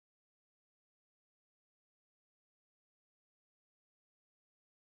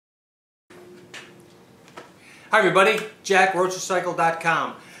Hi everybody,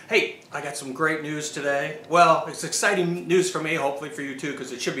 JackRoachRecycle.com. Hey, I got some great news today. Well, it's exciting news for me, hopefully for you too,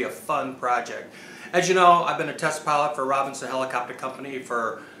 because it should be a fun project. As you know, I've been a test pilot for Robinson Helicopter Company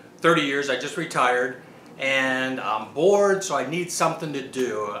for 30 years. I just retired and I'm bored, so I need something to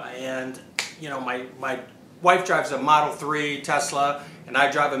do. And you know, my wife drives a Model 3 Tesla and I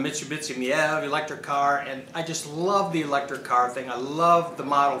drive a Mitsubishi Miev electric car, and I just love the electric car thing. I love the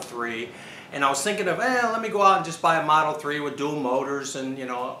Model 3. And I was thinking of, let me go out and just buy a Model 3 with dual motors and, you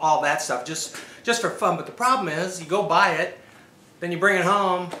know, all that stuff, just for fun. But the problem is, you go buy it, then you bring it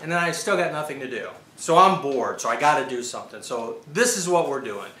home, and then I still got nothing to do. So I'm bored, so I got to do something. So this is what we're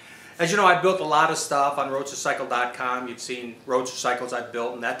doing. As you know, I built a lot of stuff on RoachRecycle.com. You've seen Roach Recycles I've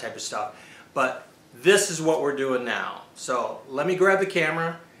built and that type of stuff. But this is what we're doing now. So let me grab the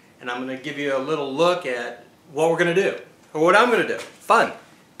camera, and I'm going to give you a little look at what we're going to do, or what I'm going to do. Fun.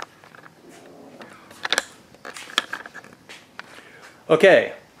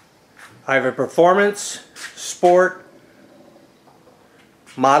 Okay, I have a Performance Sport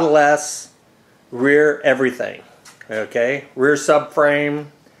Model S rear everything. Okay, rear subframe,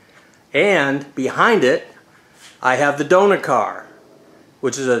 and behind it I have the donut car,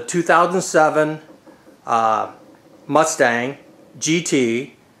 which is a 2007 Mustang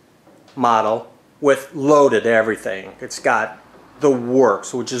GT model with loaded everything. It's got the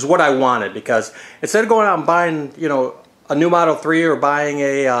works, which is what I wanted, because instead of going out and buying, you know, a new Model 3 or buying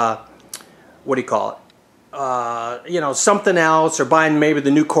a, what do you call it, you know, something else, or buying maybe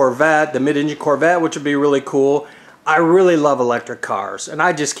the new Corvette, the mid-engine Corvette, which would be really cool. I really love electric cars, and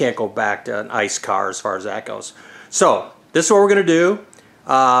I just can't go back to an ICE car as far as that goes. So, this is what we're going to do.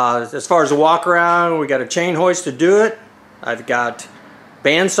 As far as the walk around, we got a chain hoist to do it. I've got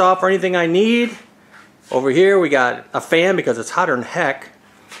bandsaw for anything I need. Over here we got a fan because it's hotter than heck.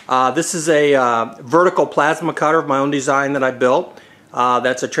 This is a vertical plasma cutter of my own design that I built.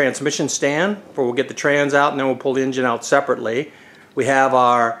 That's a transmission stand, where we'll get the trans out and then we'll pull the engine out separately. We have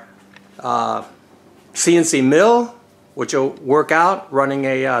our CNC mill, which will work out, running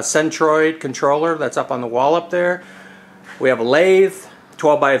a Centroid controller that's up on the wall up there. We have a lathe,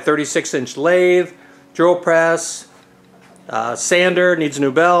 12 by 36 inch lathe, drill press, sander, needs a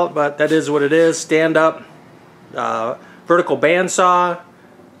new belt, but that is what it is. Stand up, vertical bandsaw,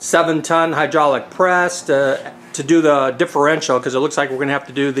 7-ton hydraulic press to do the differential, because it looks like we're going to have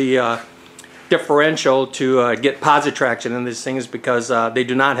to do the differential to get positive traction in these things, because they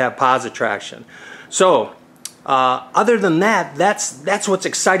do not have positive traction. So other than that, that's what's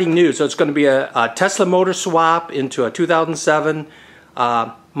exciting news. So it's going to be a Tesla motor swap into a 2007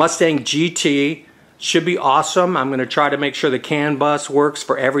 Mustang GT. Should be awesome. I'm going to try to make sure the CAN bus works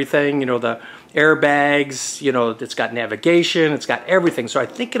for everything. You know, the airbags, you know, it's got navigation, it's got everything. So I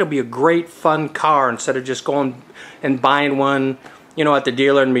think it'll be a great fun car, instead of just going and buying one, you know, at the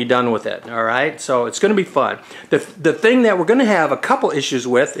dealer and be done with it. All right, so it's going to be fun. The thing that we're going to have a couple issues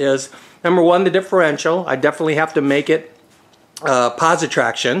with is, number one, the differential. I definitely have to make it positive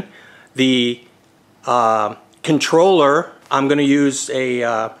traction. The controller, I'm going to use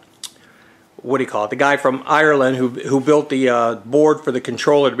a what do you call it? The guy from Ireland who built the board for the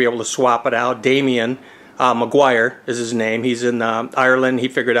controller to be able to swap it out. Damien McGuire is his name. He's in Ireland. He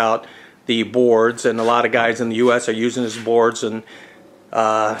figured out the boards, and a lot of guys in the U.S. are using his boards, and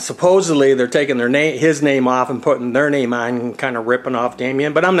supposedly they're taking his name off and putting their name on, and kind of ripping off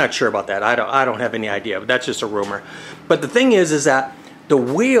Damien. But I'm not sure about that. I don't have any idea. But that's just a rumor. But the thing is that the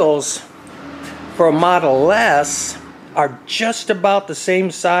wheels for a Model S are just about the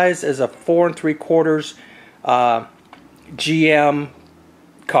same size as a 4 3/4 GM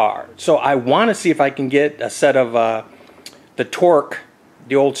car. So I want to see if I can get a set of the torque,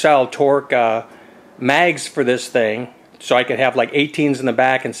 the old style torque mags for this thing, so I could have like 18s in the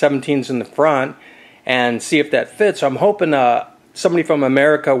back and 17s in the front, and see if that fits. So I'm hoping somebody from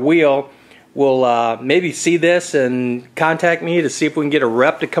America will maybe see this and contact me to see if we can get a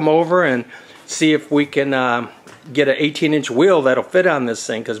rep to come over and see if we can get an 18-inch wheel that'll fit on this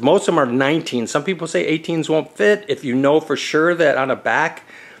thing, because most of them are 19. Some people say 18s won't fit. If you know for sure that on the back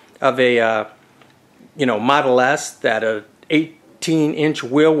of a you know, Model S that a 18-inch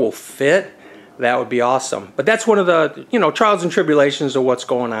wheel will fit, that would be awesome. But that's one of the, you know, trials and tribulations of what's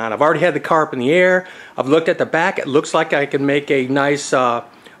going on. I've already had the car up in the air. I've looked at the back. It looks like I can make a nice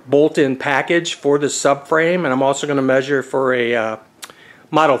bolt-in package for the subframe, and I'm also going to measure for a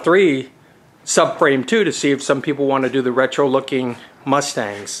Model 3 subframe too, to see if some people want to do the retro looking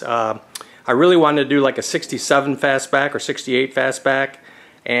Mustangs. I really wanted to do like a 67 fastback or 68 fastback,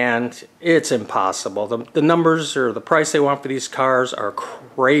 and it's impossible. The numbers or the price they want for these cars are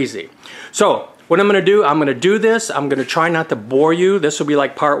crazy. So what I'm going to do, I'm going to do this. I'm going to try not to bore you. This will be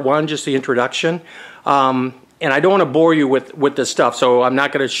like part one, just the introduction. And I don't want to bore you with this stuff, so I'm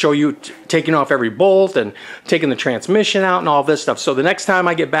not going to show you taking off every bolt and taking the transmission out and all this stuff. So the next time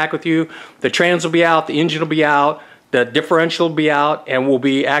I get back with you, the trans will be out, the engine will be out, the differential will be out, and we'll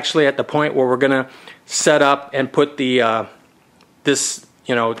be actually at the point where we're going to set up and put the this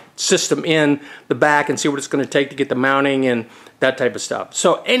system in the back and see what it's going to take to get the mounting and that type of stuff.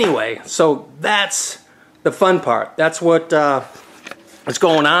 So anyway, so that's the fun part. That's what is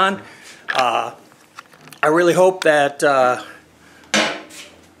going on. I really hope that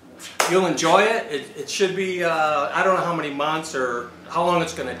you'll enjoy it. It should be, I don't know how many months or how long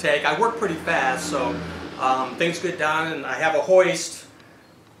it's going to take. I work pretty fast, so things get done, and I have a hoist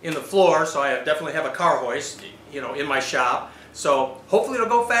in the floor, so I definitely have a car hoist, in my shop. So hopefully it'll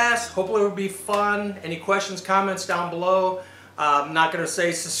go fast. Hopefully it'll be fun. Any questions, comments down below. I'm not going to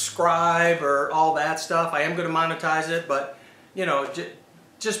say subscribe or all that stuff. I am going to monetize it, but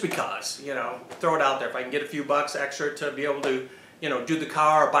just because, throw it out there. If I can get a few bucks extra to be able to, do the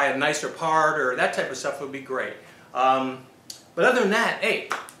car or buy a nicer part or that type of stuff would be great. But other than that, hey,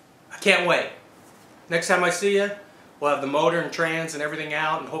 I can't wait. Next time I see you, we'll have the motor and trans and everything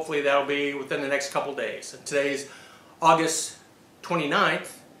out, and hopefully that'll be within the next couple days. And today's August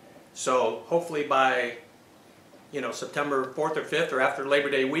 29th, so hopefully by, September 4th or 5th or after Labor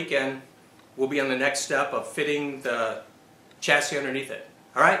Day weekend, we'll be on the next step of fitting the chassis underneath it.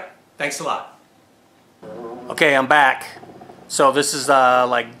 All right, thanks a lot. Okay, I'm back. So this is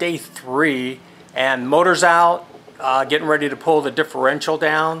like day 3, and motor's out, getting ready to pull the differential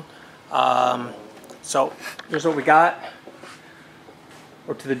down. So here's what we got.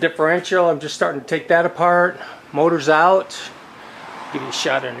 We're to the differential. I'm just starting to take that apart. Motor's out. Give you a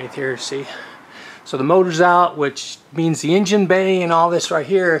shot underneath here, see? So the motor's out, which means the engine bay and all this right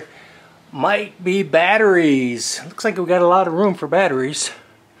here might be batteries. Looks like we got a lot of room for batteries.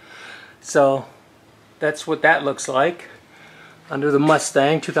 So that's what that looks like under the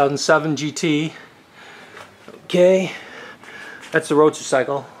Mustang 2007 GT. Okay, that's the roadster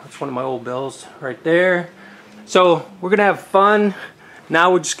cycle. That's one of my old bills right there. So we're gonna have fun.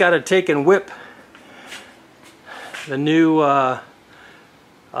 Now we just gotta take and whip the new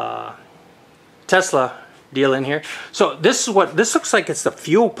Tesla deal in here. So this looks like it's the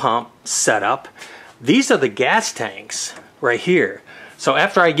fuel pump setup. These are the gas tanks right here. So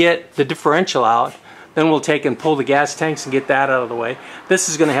after I get the differential out, then we'll take and pull the gas tanks and get that out of the way. This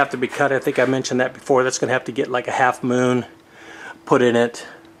is going to have to be cut. I think I mentioned that before. That's going to have to get like a half moon put in it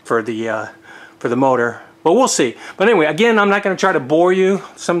for the motor. But we'll see. But anyway, again, I'm not going to try to bore you.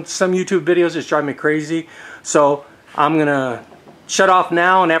 Some YouTube videos just drive me crazy. So I'm going to shut off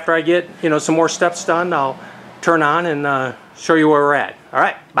now, and after I get some more steps done, I'll turn on and show you where we're at. All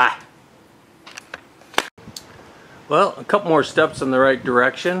right, bye. Well, a couple more steps in the right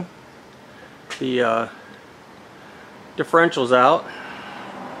direction. The differential's out.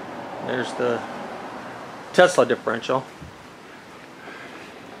 There's the Tesla differential.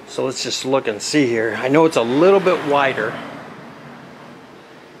 So let's just look and see here. I know it's a little bit wider.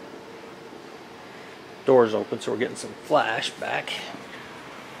 Door's open, so we're getting some flash back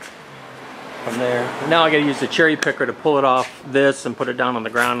from there. Now I gotta use the cherry picker to pull it off this and put it down on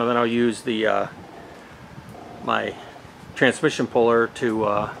the ground, and then I'll use the my transmission puller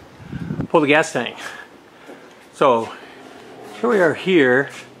to pull the gas tank. So here we are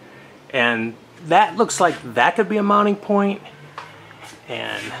here, and that looks like that could be a mounting point,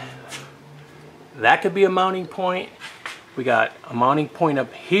 and that could be a mounting point. We got a mounting point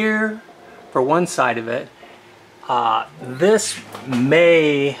up here for one side of it. This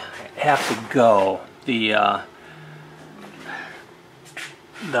may have to go. The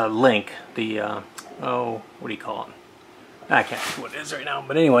link, oh, what do you call it? I can't see what it is right now,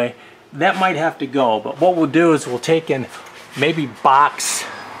 but anyway, that might have to go. But what we'll do is we'll take and maybe box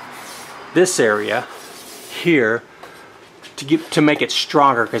this area here to make it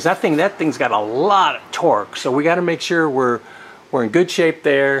stronger, because that thing's got a lot of torque. So we got to make sure we're in good shape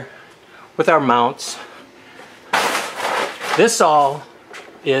there with our mounts. This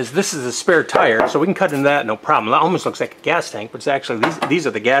is a spare tire, so we can cut into that no problem. That almost looks like a gas tank, but it's actually these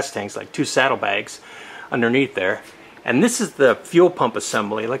are the gas tanks, like 2 saddlebags underneath there. And this is the fuel pump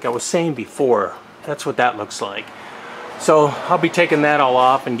assembly, like I was saying before. That's what that looks like. So I'll be taking that all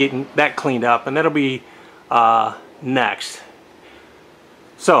off and getting that cleaned up, and that'll be next.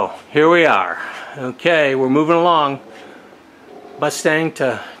 So here we are. Okay, we're moving along. Mustang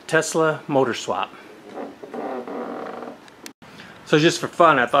to Tesla motor swap. So just for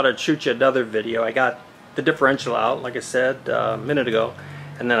fun, I thought I'd shoot you another video. I got the differential out, like I said a minute ago,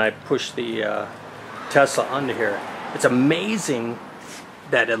 and then I pushed the Tesla under here. It's amazing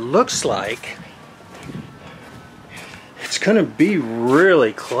that it looks like it's gonna be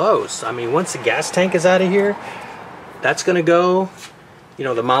really close. I mean, once the gas tank is out of here, that's gonna go, you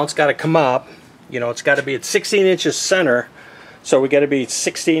know, the mount's gotta come up, you know, it's gotta be at 16 inches center, so we gotta be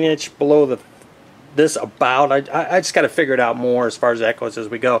 16 inch below this about. I just gotta figure it out more as far as that goes as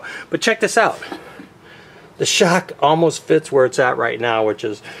we go. But check this out. The shock almost fits where it's at right now, which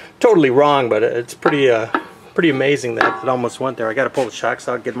is totally wrong, but it's pretty amazing that it almost went there. I gotta pull the shocks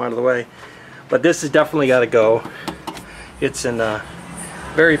out, get them out of the way. But this has definitely gotta go. It's in a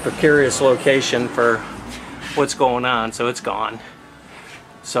very precarious location for what's going on, so it's gone.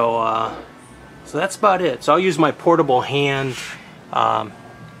 So that's about it. So I'll use my portable hand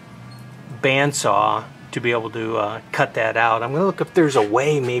bandsaw to be able to cut that out. I'm gonna look if there's a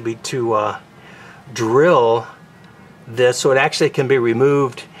way maybe to drill this so it actually can be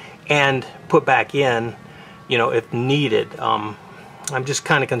removed and put back in, you know, if needed. I'm just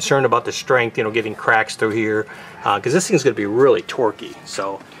kind of concerned about the strength, you know, getting cracks through here, because this thing's going to be really torquey.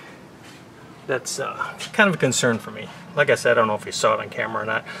 So that's kind of a concern for me. Like I said, I don't know if you saw it on camera or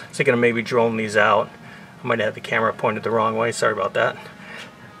not. I was thinking of maybe drilling these out. I might have the camera pointed the wrong way. Sorry about that.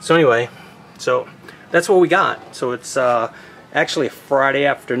 So anyway, so that's what we got. So it's actually a Friday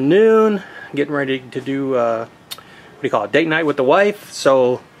afternoon, getting ready to do what do you call it, date night with the wife.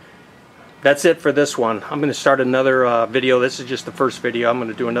 So that's it for this one. I'm going to start another video. This is just the first video. I'm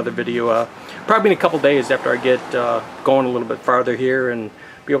going to do another video probably in a couple days after I get going a little bit farther here and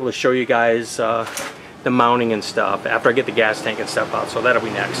be able to show you guys the mounting and stuff after I get the gas tank and stuff out. So that'll be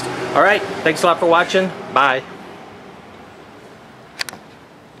next. All right. Thanks a lot for watching. Bye.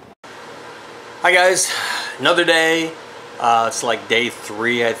 Hi guys. Another day. It's like day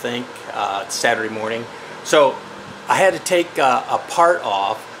 3, I think. It's Saturday morning. So I had to take a part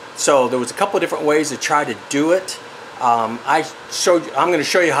off. So there was a couple of different ways to try to do it. I'm going to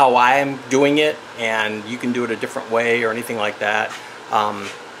show you how I am doing it, and you can do it a different way or anything like that.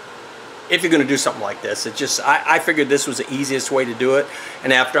 If you're going to do something like this, it just I figured this was the easiest way to do it.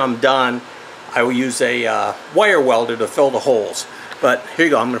 And after I'm done, I will use a wire welder to fill the holes. But here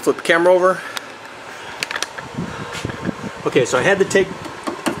you go. I'm going to flip the camera over. Okay, so I had to take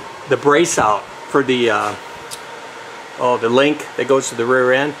the brace out for the link that goes to the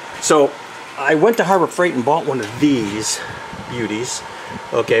rear end. So I went to Harbor Freight and bought one of these beauties,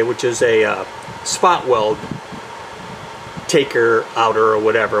 okay, which is a spot weld taker outer or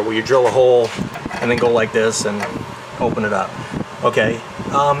whatever, where you drill a hole and then go like this and open it up. Okay,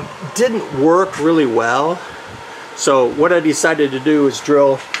 didn't work really well. So what I decided to do is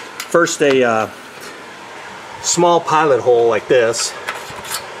drill first a small pilot hole like this,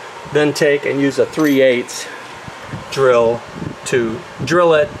 then take and use a 3/8 drill to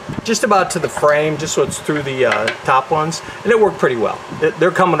drill it just about to the frame, just so it's through the top ones, and it worked pretty well.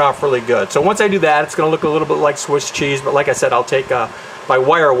 They're coming off really good. So once I do that, it's going to look a little bit like Swiss cheese, but like I said, I'll take my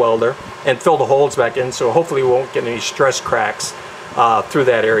wire welder and fill the holes back in, so hopefully we won't get any stress cracks through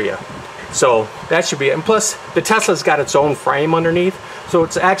that area. So that should be it. And plus, the Tesla's got its own frame underneath, so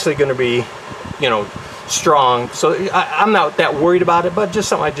it's actually going to be, you know, strong. So I'm not that worried about it, but just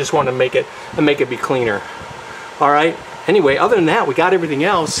something I just want to make it be cleaner. All right. Anyway, other than that, we got everything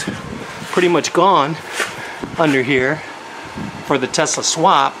else pretty much gone under here for the Tesla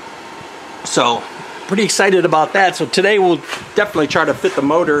swap. So pretty excited about that. So today we'll definitely try to fit the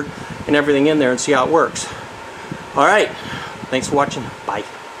motor and everything in there and see how it works. All right. Thanks for watching. Bye.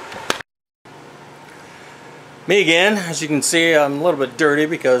 Me again. As you can see, I'm a little bit dirty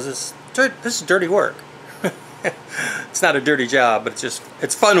because this is dirty work. It's not a dirty job, but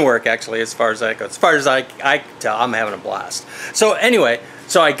it's fun work actually, as far as that goes. As far as I can tell, I'm having a blast. So anyway,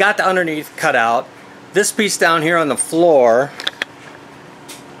 so I got the underneath cut out. This piece down here on the floor,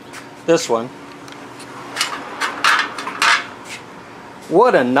 this one,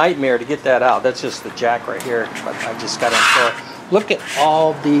 what a nightmare to get that out. That's just the jack right here, but I just got on floor. Look at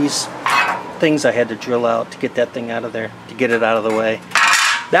all these things I had to drill out to get that thing out of there, to get it out of the way.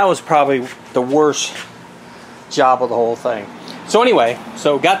 That was probably the worst job of the whole thing. So anyway,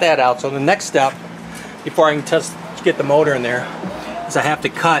 so got that out. So the next step before I can get the motor in there is I have to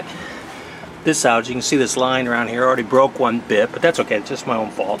cut this out. As you can see, this line around here already broke one bit, but that's okay, it's just my own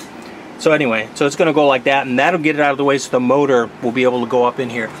fault. So anyway, so it's going to go like that, and that'll get it out of the way so the motor will be able to go up in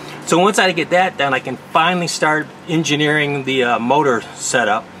here. So once I get that done, I can finally start engineering the motor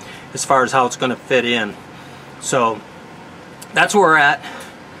setup as far as how it's going to fit in. So that's where we're at.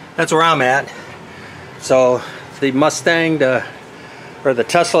 That's where I'm at. So the Mustang or the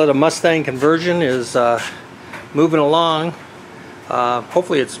Tesla to Mustang conversion is moving along.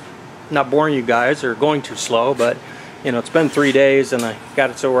 Hopefully it's not boring you guys or going too slow, but you know, it's been 3 days and I got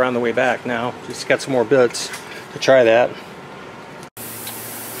it so we're on the way back now. Just got some more bits to try that.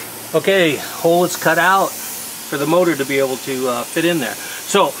 Okay, hole is cut out for the motor to be able to fit in there.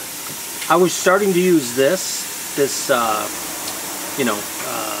 So I was starting to use this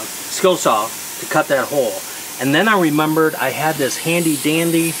skill saw to cut that hole, and then I remembered I had this handy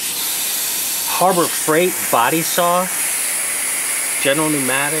dandy Harbor Freight body saw, General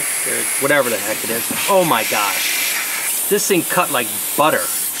Pneumatic or whatever the heck it is. Oh my gosh, this thing cut like butter.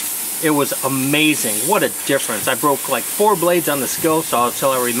 It was amazing. What a difference. I broke like 4 blades on the skill saw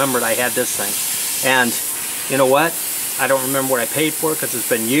until I remembered I had this thing. And you know what? I don't remember what I paid for it because it's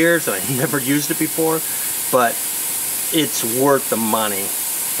been years and I never used it before, but it's worth the money.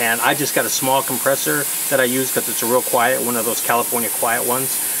 And I just got a small compressor that I use because it's a real quiet, one of those California quiet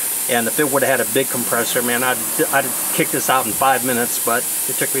ones. And if it would have had a big compressor, man, I'd kick this out in 5 minutes, but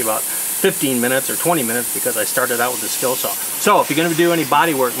it took me about 15 minutes or 20 minutes because I started out with the skill saw. So if you're going to do any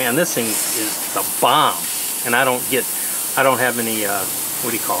body work, man, this thing is the bomb. And I don't have any,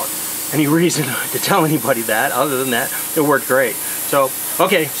 what do you call it? Any reason to tell anybody that. Other than that, it worked great. So,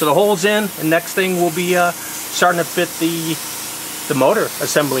 okay, so the hole's in, and next thing we'll be starting to fit the motor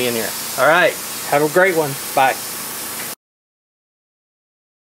assembly in here. All right, have a great one. Bye.